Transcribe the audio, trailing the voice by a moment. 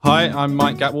Hi, I'm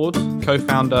Mike Gatward,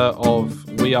 co-founder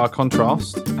of We Are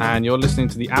Contrast, and you're listening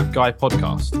to the App Guy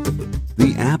podcast.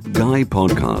 The App Guy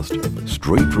podcast,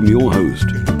 straight from your host,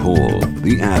 Paul,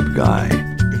 the App Guy,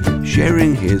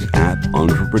 sharing his app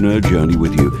entrepreneur journey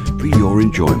with you for your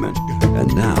enjoyment.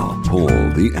 And now, Paul,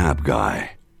 the App Guy.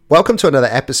 Welcome to another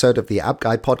episode of the App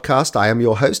Guy podcast. I am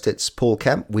your host, it's Paul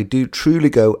Kemp. We do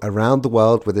truly go around the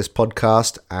world with this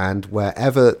podcast, and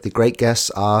wherever the great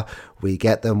guests are, we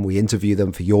get them, we interview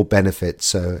them for your benefit.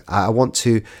 So I want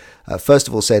to first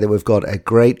of all say that we've got a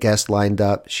great guest lined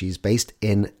up. She's based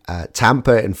in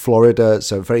Tampa in Florida,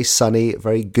 so very sunny,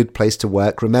 very good place to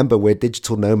work. Remember, we're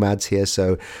digital nomads here,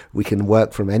 so we can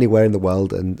work from anywhere in the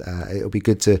world, and it'll be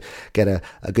good to get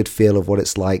a good feel of what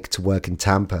it's like to work in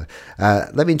Tampa.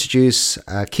 Let me introduce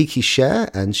Kiki Schirr,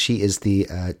 and she is the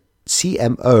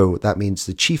CMO, that means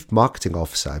the Chief Marketing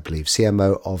Officer, I believe,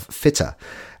 CMO of Fitter.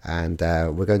 And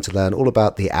we're going to learn all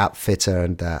about the app Fitter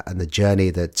and the journey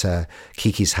that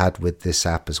Kiki's had with this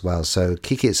app as well. So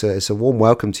Kiki, it's a warm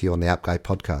welcome to you on the App Guy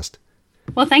podcast.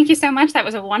 Well, thank you so much. That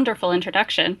was a wonderful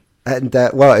introduction. And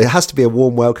well, it has to be a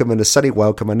warm welcome and a sunny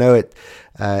welcome. I know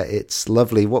it's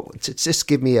lovely. Just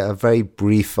give me a very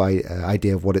brief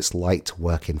idea of what it's like to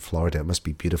work in Florida. It must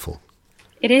be beautiful.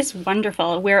 It is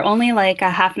wonderful. We're only like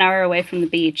a half an hour away from the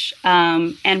beach,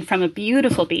 and from a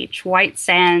beautiful beach, white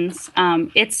sands.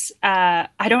 It's I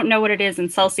don't know what it is in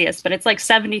Celsius, but it's like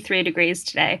 73 degrees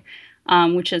today,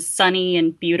 which is sunny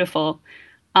and beautiful.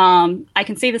 I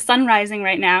can see the sun rising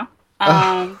right now.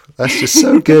 That's just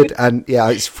so good. And yeah,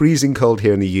 it's freezing cold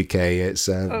here in the UK. It's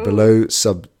below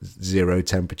sub-zero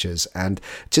temperatures. And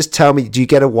just tell me, do you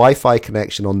get a Wi-Fi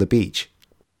connection on the beach?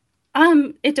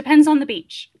 It depends on the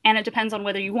beach, and it depends on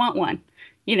whether you want one.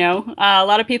 You know, a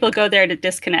lot of people go there to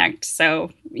disconnect.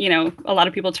 So, you know, a lot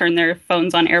of people turn their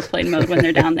phones on airplane mode when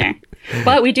they're down there.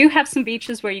 But we do have some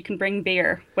beaches where you can bring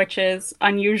beer, which is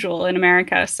unusual in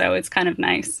America. So it's kind of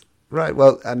nice. Right.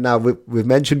 Well, and now we've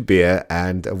mentioned beer,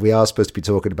 and we are supposed to be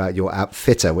talking about your app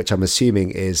Fitter, which I'm assuming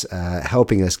is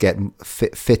helping us get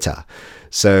fitter.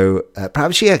 So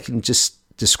perhaps you can just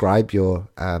describe your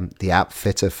the app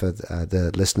Fitter for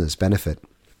the listeners' benefit.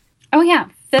 Oh, yeah.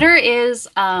 Fitter is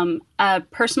a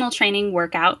personal training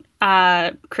workout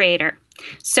creator.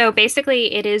 So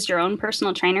basically, it is your own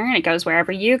personal trainer, and it goes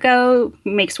wherever you go,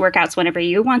 makes workouts whenever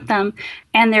you want them.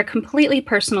 And they're completely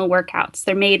personal workouts.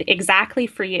 They're made exactly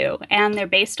for you, and they're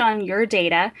based on your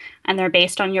data, and they're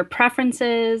based on your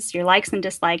preferences, your likes and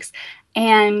dislikes,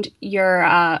 and your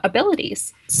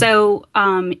abilities. So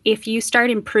if you start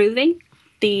improving,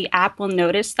 the app will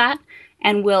notice that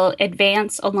and will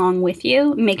advance along with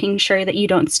you, making sure that you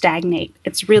don't stagnate.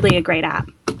 It's really a great app.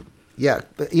 Yeah,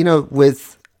 but you know,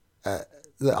 with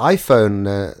the iPhone,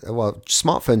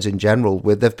 smartphones in general,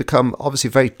 they've become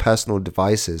obviously very personal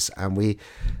devices, and we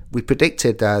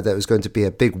predicted that there was going to be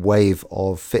a big wave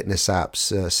of fitness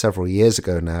apps several years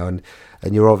ago now, and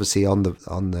you're obviously on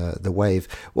the wave.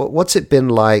 What's it been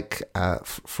like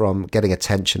from getting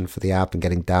attention for the app and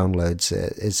getting downloads?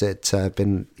 Is it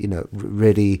been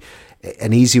really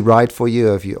an easy ride for you,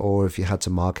 or have you had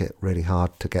to market really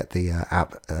hard to get the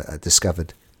app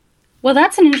discovered? Well,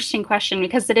 that's an interesting question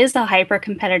because it is a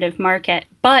hyper-competitive market.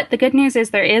 But the good news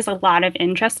is there is a lot of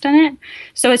interest in it.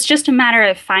 So it's just a matter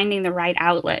of finding the right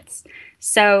outlets.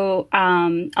 So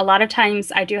a lot of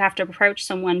times I do have to approach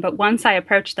someone, but once I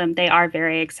approach them, they are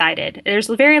very excited. There's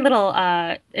very little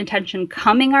intention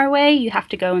coming our way. You have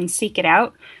to go and seek it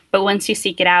out. But once you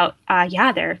seek it out,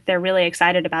 they're really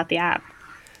excited about the app.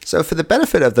 So for the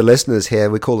benefit of the listeners here,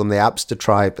 we call them the Appster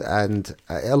Tribe, and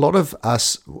a lot of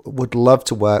us would love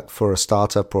to work for a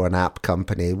startup or an app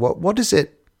company. What does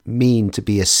it mean to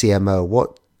be a CMO?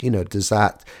 What does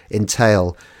that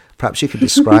entail? Perhaps you could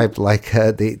describe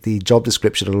the job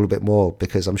description a little bit more,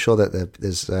 because I'm sure that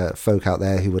there's folk out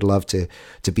there who would love to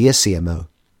be a CMO.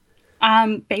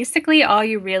 Basically, all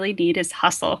you really need is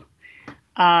hustle.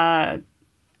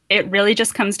 It really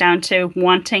just comes down to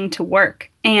wanting to work.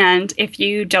 And if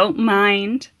you don't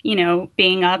mind,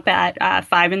 being up at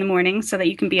 5 a.m. so that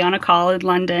you can be on a call in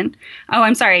London. Oh,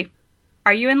 I'm sorry.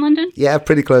 Are you in London? Yeah,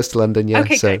 pretty close to London. Yeah.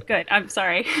 Okay, good. I'm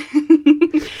sorry.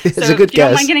 It's so a good if you guess.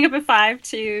 don't mind getting up at 5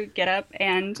 to get up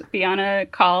and be on a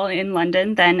call in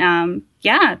London, then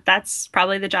that's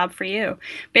probably the job for you.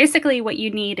 Basically, what you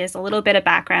need is a little bit of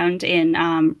background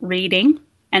in reading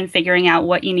and figuring out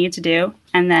what you need to do,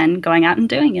 and then going out and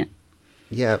doing it.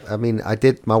 Yeah, I mean,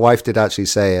 my wife did actually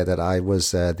say that I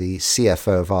was the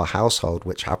CFO of our household,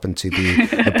 which happened to be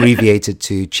abbreviated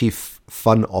to Chief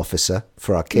Fun Officer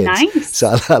for our kids. Nice.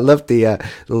 So I love the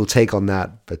little take on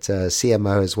that, but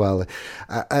CMO as well.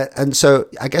 And so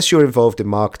I guess you're involved in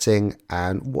marketing,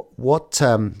 and what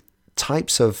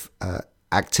types of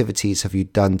activities have you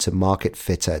done to market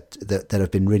Fitter that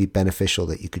have been really beneficial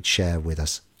that you could share with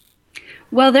us?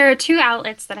 Well, there are two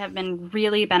outlets that have been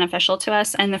really beneficial to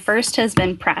us, and the first has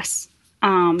been press,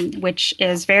 which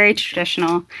is very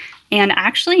traditional and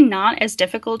actually not as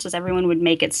difficult as everyone would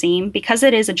make it seem. Because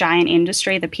it is a giant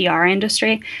industry, the PR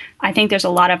industry, I think there's a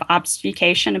lot of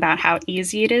obfuscation about how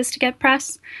easy it is to get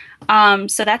press.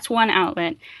 So that's one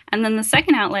outlet. And then the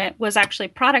second outlet was actually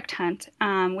Product Hunt,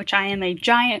 which I am a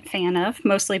giant fan of,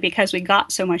 mostly because we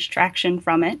got so much traction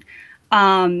from it.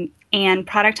 And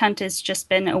Product Hunt has just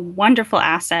been a wonderful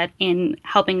asset in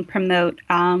helping promote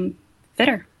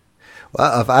Fitter.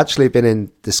 Well, I've actually been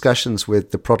in discussions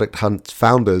with the Product Hunt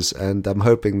founders, and I'm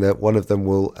hoping that one of them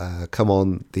will come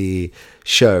on the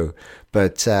show.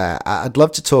 But I'd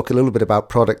love to talk a little bit about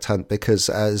Product Hunt, because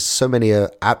there's so many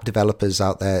app developers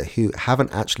out there who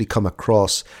haven't actually come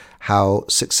across how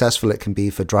successful it can be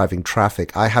for driving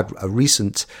traffic. I had a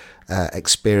recent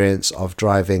experience of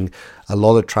driving a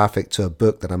lot of traffic to a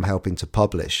book that I'm helping to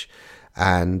publish.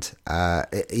 And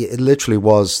it literally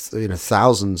was,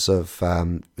 thousands of,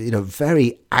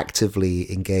 very actively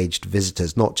engaged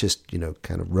visitors, not just,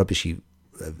 kind of rubbishy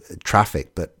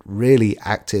traffic, but really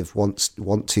active, want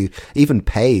to even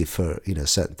pay for,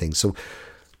 certain things. So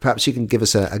perhaps you can give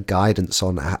us a guidance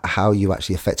on how you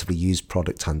actually effectively use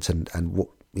Product Hunt and what,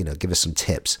 give us some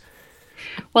tips.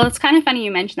 Well, it's kind of funny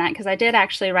you mentioned that, because I did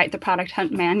actually write the Product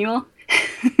Hunt manual.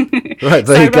 Right,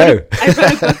 there you go. I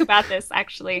wrote a book about this,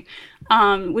 actually,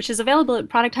 which is available at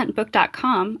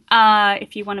producthuntbook.com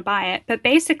if you want to buy it. But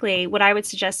basically, what I would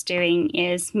suggest doing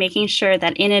is making sure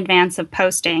that in advance of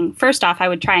posting, first off, I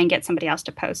would try and get somebody else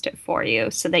to post it for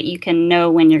you so that you can know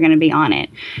when you're going to be on it.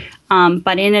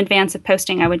 But in advance of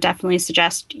posting, I would definitely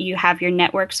suggest you have your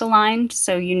networks aligned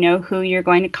so you know who you're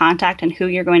going to contact and who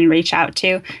you're going to reach out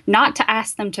to. Not to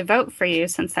ask them to vote for you,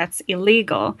 since that's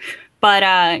illegal, but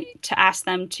to ask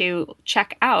them to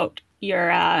check out your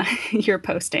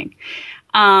posting.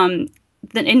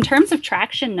 In terms of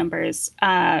traction numbers,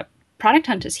 Product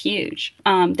Hunt is huge.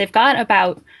 They've got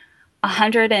about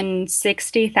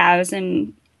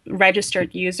 160,000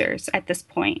 registered users at this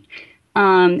point.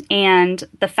 And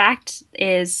the fact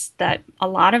is that a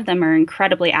lot of them are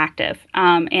incredibly active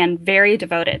and very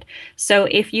devoted. So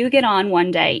if you get on one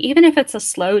day, even if it's a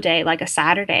slow day like a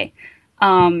Saturday,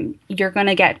 you're going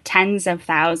to get tens of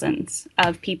thousands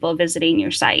of people visiting your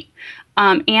site.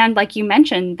 And like you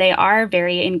mentioned, they are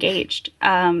very engaged.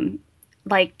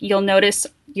 Like you'll notice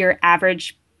your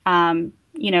average,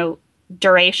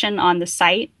 duration on the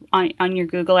site on your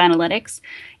Google Analytics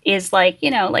is like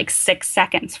 6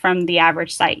 seconds from the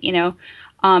average site,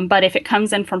 but if it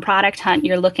comes in from Product Hunt,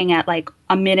 you're looking at like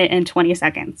a minute and 20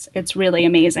 seconds. It's really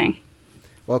amazing.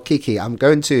 Well, Kiki, I'm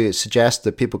going to suggest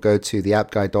that people go to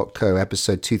theappguy.co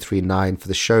episode 239 for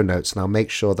the show notes, and I'll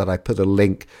make sure that I put a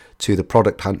link to the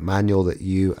Product Hunt manual that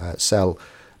you sell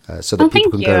so that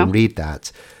people can go and read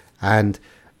that. And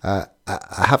I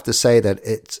have to say that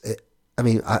it's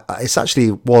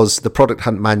actually was the Product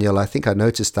Hunt manual. I think I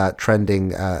noticed that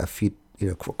trending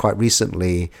quite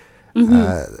recently.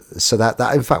 Mm-hmm. So that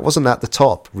in fact wasn't at the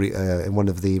top in one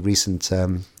of the recent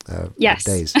yes.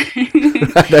 days.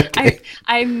 Okay.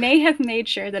 I may have made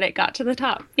sure that it got to the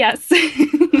top. Yes.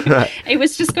 Right. It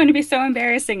was just going to be so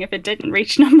embarrassing if it didn't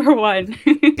reach number one.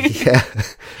 Yeah.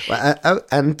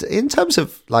 And in terms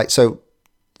of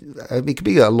it could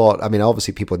be a lot. I mean,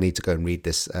 obviously people need to go and read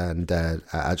this and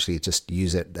actually just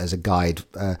use it as a guide.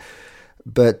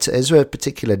 But is there a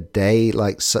particular day,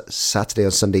 like Saturday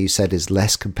or Sunday, you said is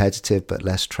less competitive but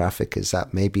less traffic? Is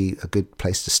that maybe a good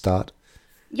place to start?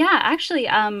 Yeah, actually,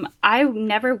 I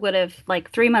never would have,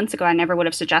 3 months ago, I never would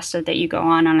have suggested that you go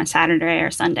on a Saturday or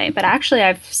Sunday. But actually,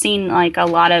 I've seen a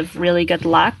lot of really good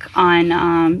luck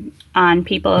on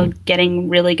people getting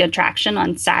really good traction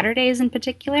on Saturdays in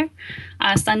particular.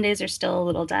 Sundays are still a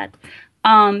little dead.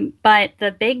 But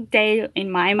the big day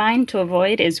in my mind to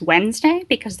avoid is Wednesday,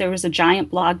 because there was a giant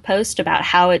blog post about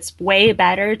how it's way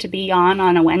better to be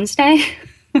on a Wednesday.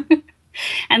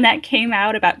 And that came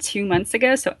out about 2 months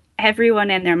ago. So everyone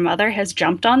and their mother has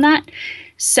jumped on that.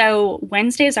 So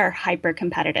Wednesdays are hyper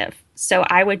competitive. So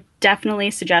I would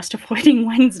definitely suggest avoiding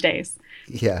Wednesdays.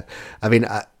 Yeah. I mean,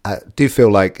 I do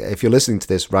feel like if you're listening to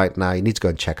this right now, you need to go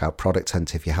and check out Product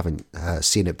Hunt if you haven't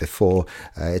seen it before.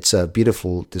 It's a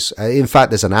beautiful, in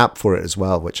fact, there's an app for it as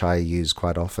well, which I use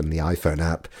quite often, the iPhone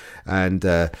app. And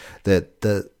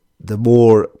the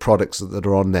more products that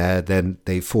are on there, then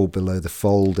they fall below the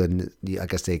fold, and I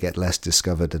guess they get less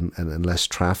discovered and less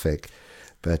traffic.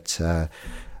 But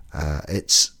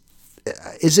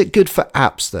is it good for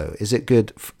apps though? Is it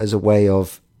good as a way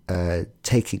of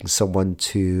taking someone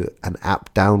to an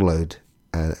app download?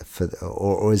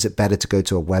 Or is it better to go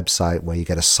to a website where you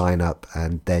get a sign up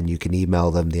and then you can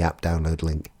email them the app download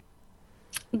link?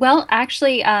 Well,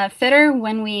 actually, Fitter,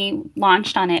 when we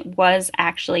launched on it, was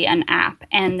actually an app,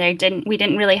 and we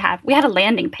had a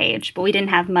landing page, but we didn't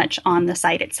have much on the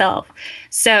site itself.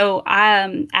 So,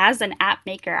 as an app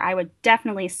maker, I would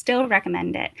definitely still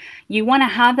recommend it. You want to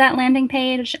have that landing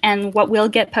page, and what will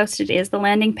get posted is the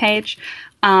landing page,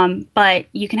 but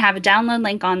you can have a download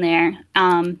link on there,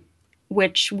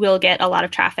 which will get a lot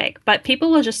of traffic, but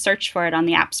people will just search for it on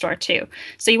the App Store too.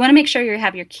 So you want to make sure you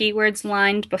have your keywords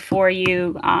lined before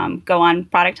you go on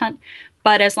Product Hunt.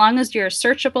 But as long as you're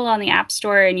searchable on the App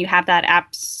Store and you have that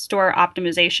App Store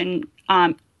optimization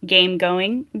game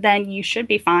going, then you should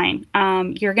be fine.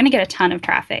 You're going to get a ton of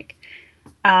traffic.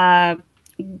 Back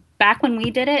when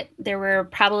we did it, there were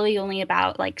probably only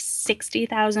about like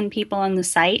 60,000 people on the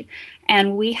site,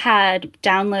 and we had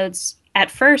downloads at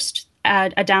first.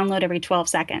 A download every 12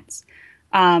 seconds,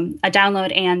 a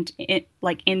download and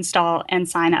install and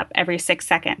sign up every 6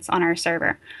 seconds on our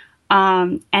server.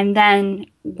 And then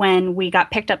when we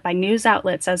got picked up by news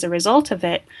outlets as a result of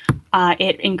it,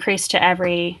 it increased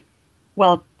to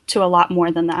to a lot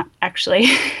more than that, actually.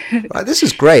 Right, this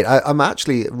is great. I'm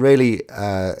actually really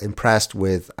impressed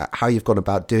with how you've gone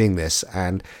about doing this,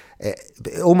 and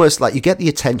almost like you get the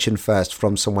attention first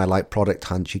from somewhere like Product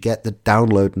Hunt. You get the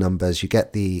download numbers, you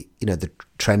get the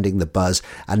trending, the buzz,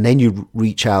 and then you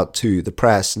reach out to the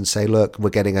press and say, look, we're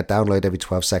getting a download every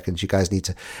 12 seconds. You guys need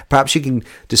to, perhaps you can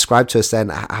describe to us then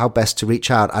how best to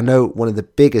reach out. I know one of the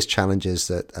biggest challenges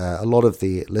that a lot of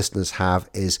the listeners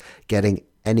have is getting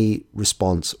any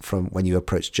response from when you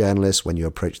approach journalists, when you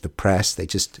approach the press. They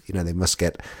just, they must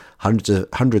get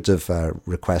hundreds of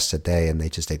requests a day, and they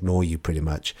just ignore you pretty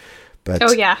much. But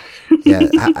oh yeah, yeah.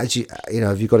 As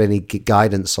have you got any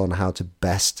guidance on how to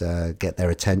best get their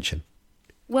attention?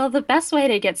 Well, the best way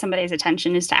to get somebody's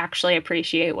attention is to actually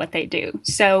appreciate what they do.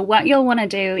 So what you'll want to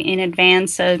do in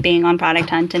advance of being on Product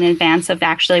Hunt, in advance of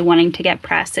actually wanting to get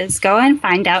press, is go and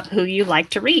find out who you like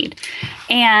to read.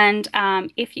 And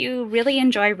if you really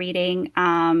enjoy reading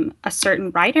a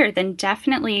certain writer, then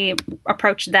definitely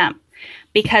approach them,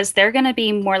 because they're going to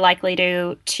be more likely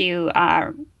to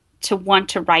want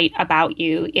to write about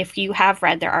you if you have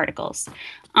read their articles.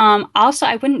 Also,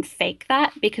 I wouldn't fake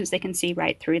that, because they can see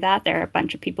right through that. There are a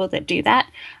bunch of people that do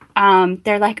that.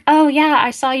 They're like, oh yeah,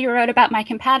 I saw you wrote about my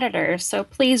competitors, so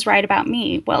please write about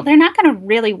me. Well, they're not going to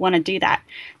really want to do that.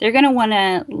 They're going to want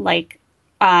to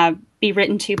be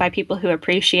written to by people who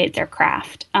appreciate their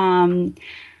craft.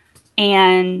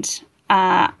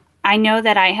 I know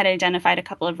that I had identified a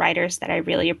couple of writers that I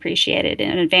really appreciated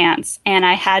in advance, and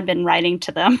I had been writing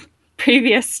to them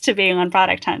previous to being on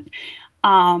Product Hunt.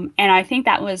 And I think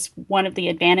that was one of the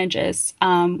advantages,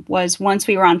 was once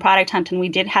we were on Product Hunt and we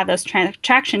did have those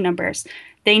traction numbers,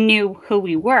 they knew who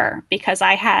we were, because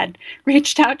I had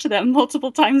reached out to them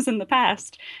multiple times in the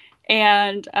past.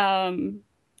 And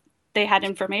they had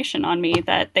information on me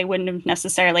that they wouldn't have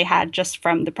necessarily had just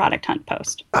from the Product Hunt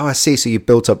post. Oh, I see. So you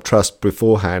built up trust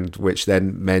beforehand, which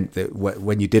then meant that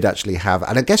when you did actually have,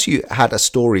 and I guess you had a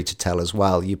story to tell as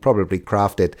well. You probably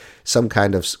crafted some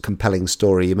kind of compelling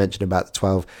story. You mentioned about the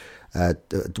 12,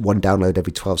 one download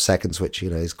every 12 seconds, which,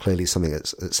 is clearly something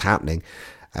that's happening.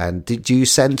 And did you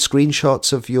send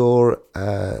screenshots of your,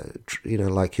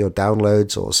 like your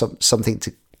downloads or something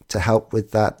to help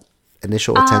with that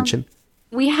initial attention?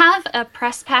 We have a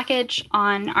press package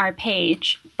on our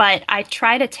page, but I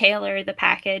try to tailor the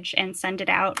package and send it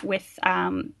out with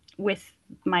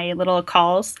my little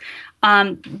calls.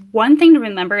 One thing to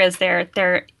remember is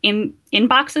their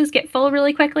inboxes get full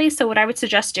really quickly. So what I would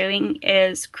suggest doing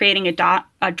is creating a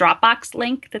Dropbox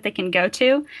link that they can go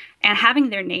to and having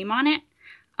their name on it,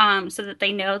 so that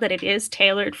they know that it is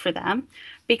tailored for them.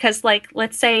 Because,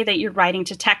 let's say that you're writing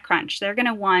to TechCrunch. They're going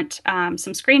to want some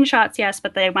screenshots, yes,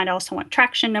 but they might also want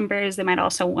traction numbers. They might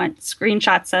also want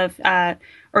screenshots of,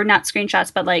 or not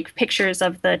screenshots, but pictures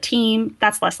of the team.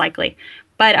 That's less likely.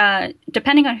 But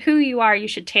depending on who you are, you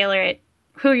should tailor it.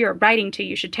 Who you're writing to,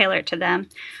 you should tailor it to them.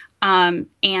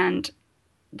 And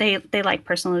they like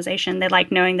personalization. They like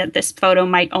knowing that this photo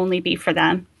might only be for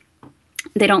them.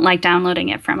 They don't like downloading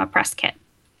it from a press kit.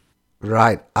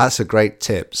 Right. That's a great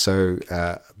tip. So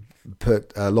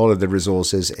put a lot of the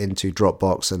resources into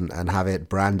Dropbox and have it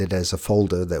branded as a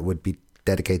folder that would be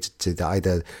dedicated to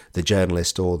either the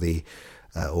journalist or the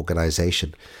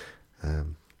organization. Well,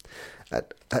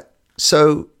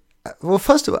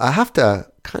 first of all, I have to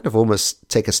kind of almost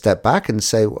take a step back and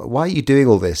say, why are you doing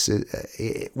all this?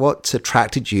 What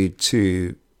attracted you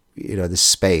to this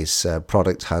space,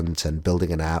 product hunt and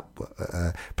building an app.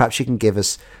 Perhaps you can give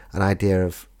us an idea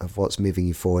of what's moving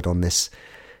you forward on this,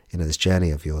 this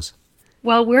journey of yours.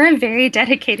 Well, we're a very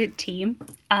dedicated team.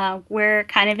 We're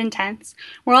kind of intense.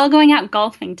 We're all going out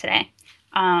golfing today.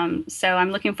 So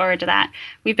I'm looking forward to that.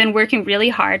 We've been working really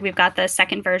hard. We've got the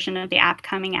second version of the app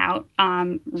coming out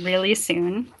really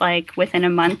soon, like within a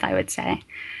month, I would say.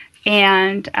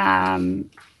 And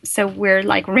so we're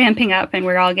like ramping up and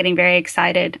we're all getting very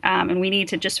excited. And we need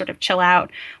to just sort of chill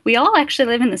out. We all actually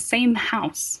live in the same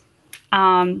house,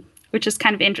 which is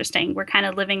kind of interesting. We're kind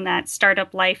of living that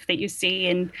startup life that you see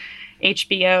in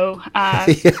HBO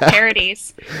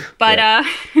parodies. But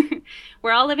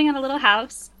we're all living in a little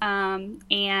house.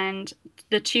 And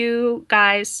the two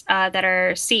guys that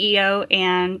are CEO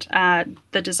and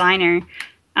the designer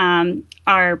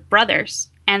are brothers.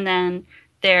 And then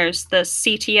there's the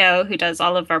CTO who does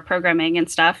all of our programming and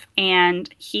stuff, and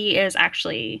he is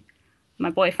actually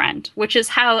my boyfriend, which is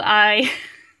how I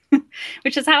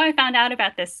found out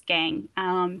about this gang.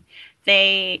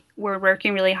 They were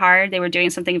working really hard. They were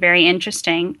doing something very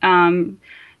interesting.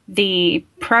 The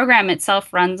program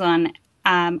itself runs on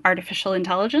artificial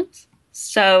intelligence,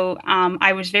 so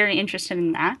I was very interested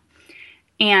in that,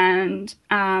 and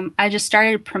I just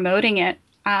started promoting it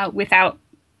without,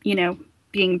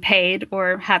 being paid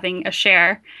or having a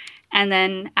share. And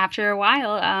then after a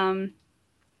while,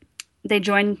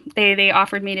 they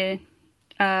offered me to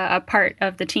a part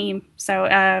of the team.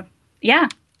 So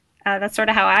that's sort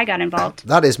of how I got involved.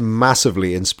 That is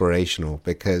massively inspirational,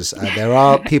 because there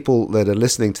are people that are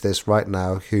listening to this right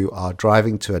now who are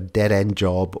driving to a dead-end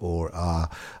job or are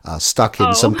stuck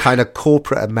in some kind of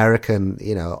corporate American,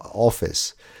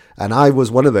 office. And I was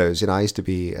one of those. I used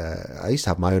to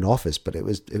have my own office, but it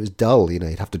was dull. You'd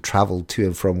have to travel to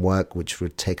and from work, which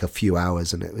would take a few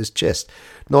hours, and it was just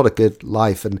not a good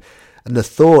life. And the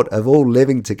thought of all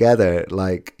living together,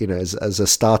 as a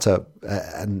startup,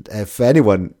 and for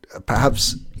anyone,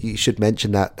 perhaps you should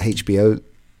mention that HBO.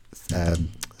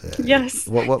 Yes.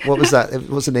 What was that? What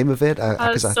was the name of it?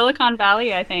 Silicon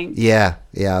Valley, I think. Yeah.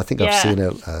 I think I've seen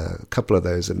a couple of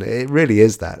those, and it really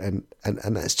is that. And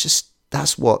it's just,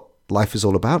 that's what life is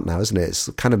all about now, isn't it? It's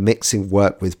kind of mixing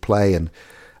work with play and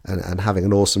having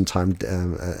an awesome time,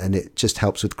 and it just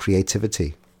helps with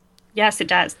creativity. Yes, it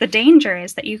does. The danger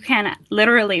is that you can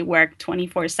literally work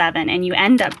 24/7, and you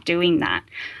end up doing that.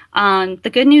 The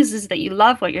good news is that you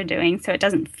love what you're doing, so it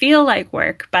doesn't feel like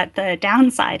work. But the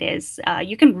downside is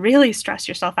you can really stress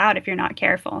yourself out if you're not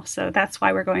careful. So that's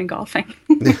why we're going golfing.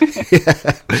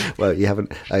 Yeah. Well, you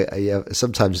haven't.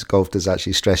 Sometimes golf does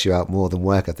actually stress you out more than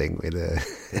work, I think.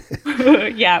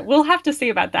 Yeah, we'll have to see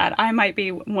about that. I might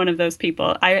be one of those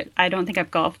people. I don't think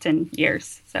I've golfed in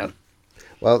years, so.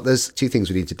 Well, there's two things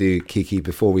we need to do, Kiki,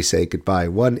 before we say goodbye.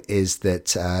 One is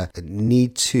that I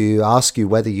need to ask you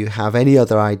whether you have any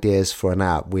other ideas for an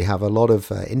app. We have a lot of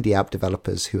indie app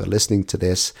developers who are listening to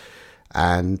this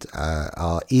and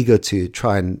are eager to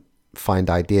try and find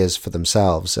ideas for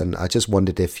themselves. And I just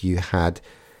wondered if you had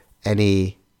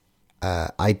any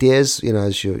ideas,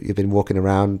 as you've been walking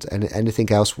around, and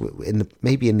anything else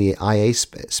maybe in the IA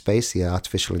space, the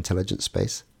artificial intelligence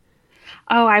space.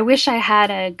 Oh, I wish I had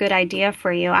a good idea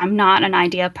for you. I'm not an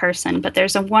idea person, but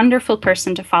there's a wonderful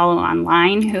person to follow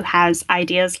online who has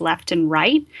ideas left and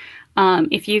right.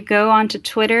 If you go onto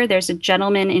Twitter, there's a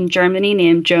gentleman in Germany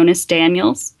named Jonas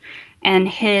Daniels, and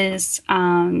his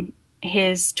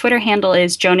Twitter handle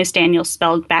is Jonas Daniels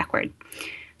spelled backward.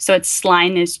 So it's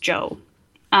Slime is Joe.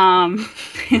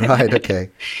 Right,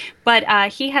 okay.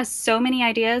 But he has so many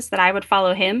ideas that I would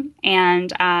follow him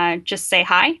and just say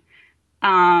hi.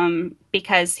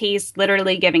 Because he's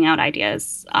literally giving out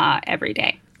ideas every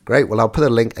day. Great. Well, I'll put a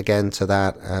link again to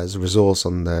that as a resource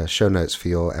on the show notes for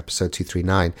your episode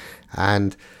 239.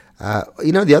 And,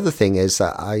 the other thing is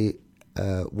that I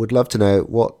would love to know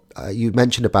what you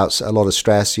mentioned about a lot of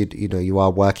stress. You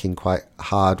are working quite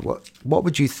hard. What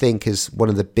would you think is one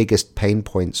of the biggest pain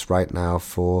points right now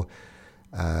for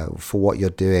what you're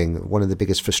doing? One of the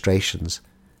biggest frustrations?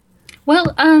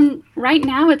 Well, right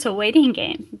now it's a waiting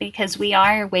game because we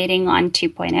are waiting on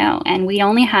 2.0 and we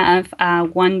only have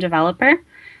one developer.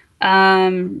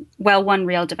 One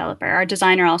real developer. Our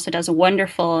designer also does a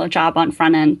wonderful job on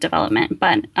front-end development.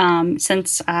 But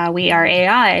since we are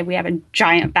AI, we have a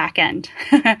giant back end,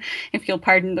 if you'll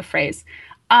pardon the phrase.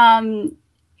 So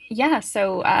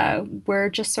we're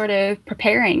just sort of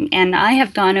preparing. And I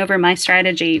have gone over my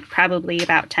strategy probably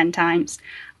about 10 times.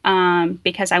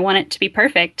 Because I want it to be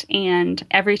perfect. And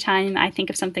every time I think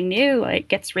of something new, it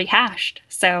gets rehashed.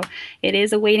 So it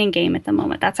is a waiting game at the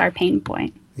moment. That's our pain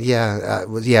point. Yeah.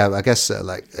 I guess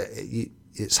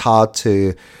it's hard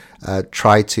to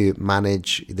try to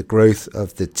manage the growth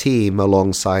of the team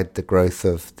alongside the growth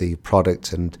of the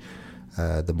product and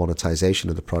the monetization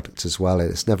of the product as well.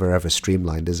 It's never ever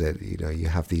streamlined, is it? You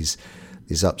have these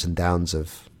ups and downs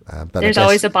of. But there's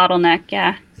always a bottleneck.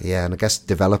 Yeah. Yeah, and I guess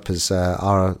developers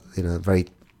are very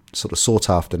sort of sought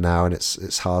after now, and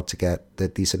it's hard to get the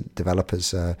decent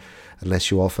developers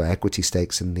unless you offer equity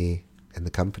stakes in the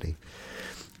company.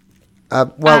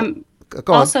 Go on.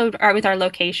 Also, with our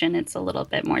location, it's a little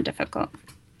bit more difficult.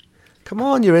 Come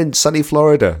on, you're in sunny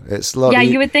Florida. It's lovely. Yeah,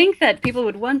 you would think that people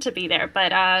would want to be there,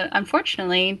 but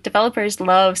unfortunately, developers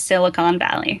love Silicon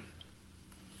Valley.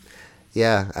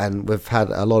 Yeah, and we've had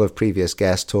a lot of previous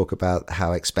guests talk about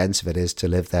how expensive it is to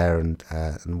live there and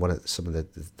some of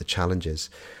the challenges.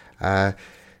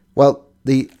 Well,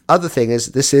 the other thing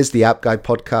is, this is the App Guy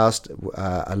podcast.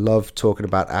 I love talking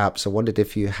about apps. I wondered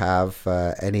if you have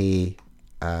any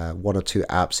one or two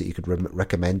apps that you could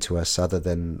recommend to us other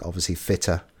than obviously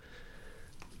Fitter.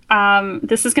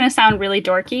 This is going to sound really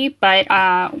dorky, but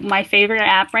my favorite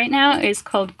app right now is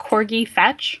called Corgi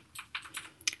Fetch.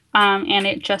 And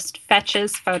it just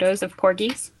fetches photos of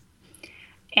corgis.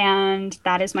 And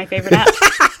that is my favorite app.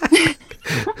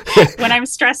 When I'm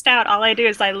stressed out, all I do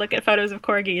is I look at photos of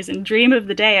corgis and dream of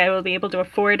the day I will be able to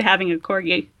afford having a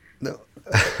corgi. No.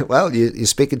 Well, you're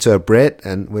speaking to a Brit,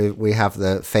 and we have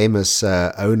the famous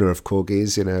owner of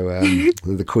corgis,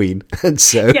 the Queen, and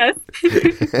so yes.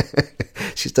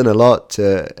 She's done a lot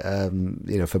to,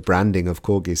 for branding of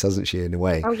corgis, hasn't she? In a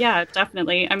way. Oh yeah,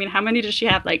 definitely. I mean, how many does she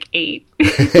have? Like 8.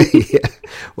 Yeah.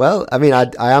 Well, I mean, I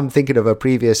am thinking of a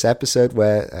previous episode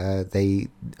where the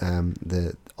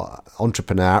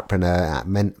entrepreneur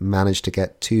managed to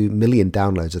get 2 million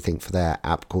downloads, I think, for their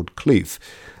app called Kloof.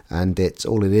 And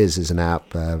all it is an app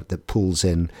that pulls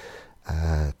in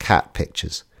cat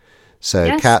pictures. So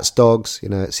yes. Cats, dogs,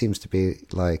 it seems to be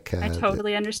like... I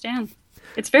totally understand.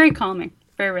 It's very calming,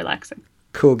 very relaxing.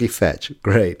 Corgi Fetch,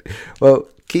 great. Well,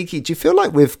 Kiki, do you feel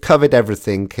like we've covered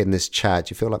everything in this chat?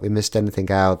 Do you feel like we missed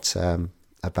anything out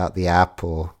about the app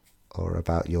or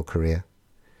about your career?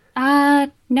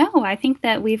 No, I think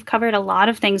that we've covered a lot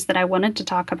of things that I wanted to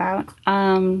talk about.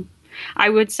 I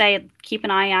would say keep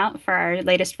an eye out for our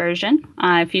latest version.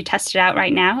 If you test it out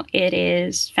right now, it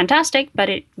is fantastic, but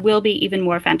it will be even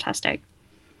more fantastic.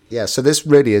 Yeah, so this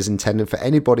really is intended for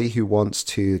anybody who wants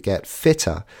to get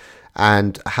fitter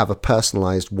and have a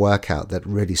personalized workout that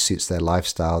really suits their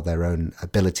lifestyle, their own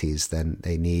abilities. Then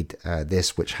they need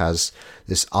this, which has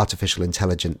this artificial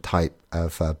intelligent type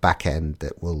of back end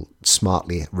that will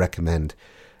smartly recommend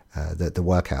the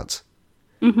workouts.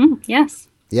 Mm-hmm, yes.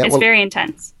 Yeah, it's very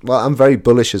intense. Well, I'm very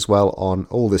bullish as well on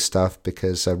all this stuff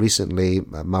because recently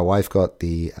my wife got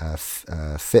the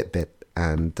Fitbit,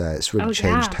 and it's really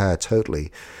changed her totally.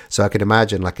 So I can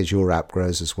imagine, like, as your app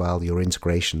grows as well, your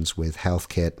integrations with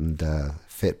HealthKit and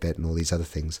Fitbit and all these other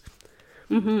things.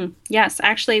 Mm-hmm. Yes,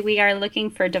 actually, we are looking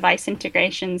for device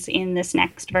integrations in this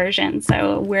next version.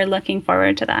 So we're looking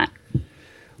forward to that.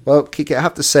 Well, Kiki, I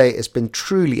have to say it's been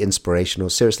truly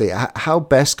inspirational. Seriously, how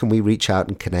best can we reach out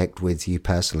and connect with you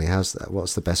personally?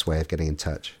 What's the best way of getting in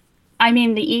touch? I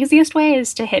mean, the easiest way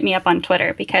is to hit me up on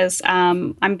Twitter because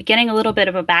I'm getting a little bit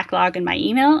of a backlog in my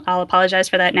email. I'll apologize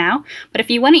for that now. But if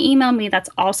you want to email me,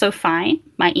 that's also fine.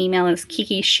 My email is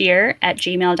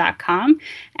kikischirr@gmail.com.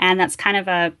 And that's kind of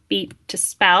a beat to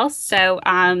spell. So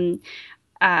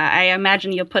I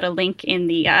imagine you'll put a link in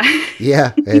the...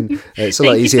 Yeah, and it's a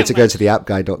lot easier to go to the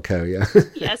appguy.co, yeah.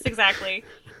 Yes, exactly.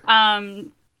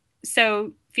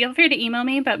 So feel free to email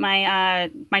me, but my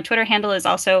Twitter handle is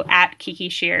also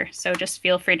 @KikiSchirr, so just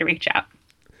feel free to reach out.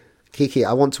 Kiki,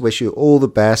 I want to wish you all the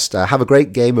best. Have a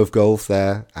great game of golf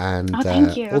there, and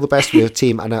thank you. all the best with your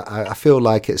team. And I feel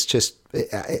like it's just...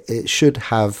 It should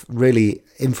have really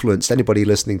influenced anybody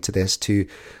listening to this to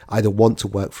either want to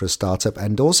work for a startup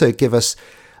and also give us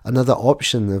another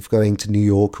option of going to New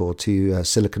York or to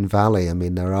Silicon Valley. I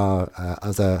mean, there are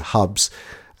other hubs,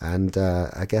 and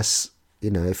I guess,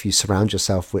 if you surround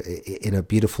yourself in a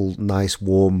beautiful, nice,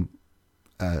 warm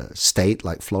state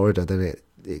like Florida, then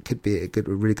it could be a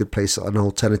really good place, an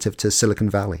alternative to Silicon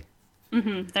Valley.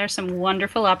 Mm-hmm. There's some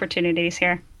wonderful opportunities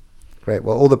here. Great.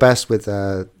 Well, all the best with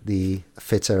the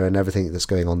Fitter and everything that's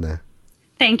going on there.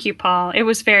 Thank you, Paul. It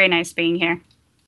was very nice being here.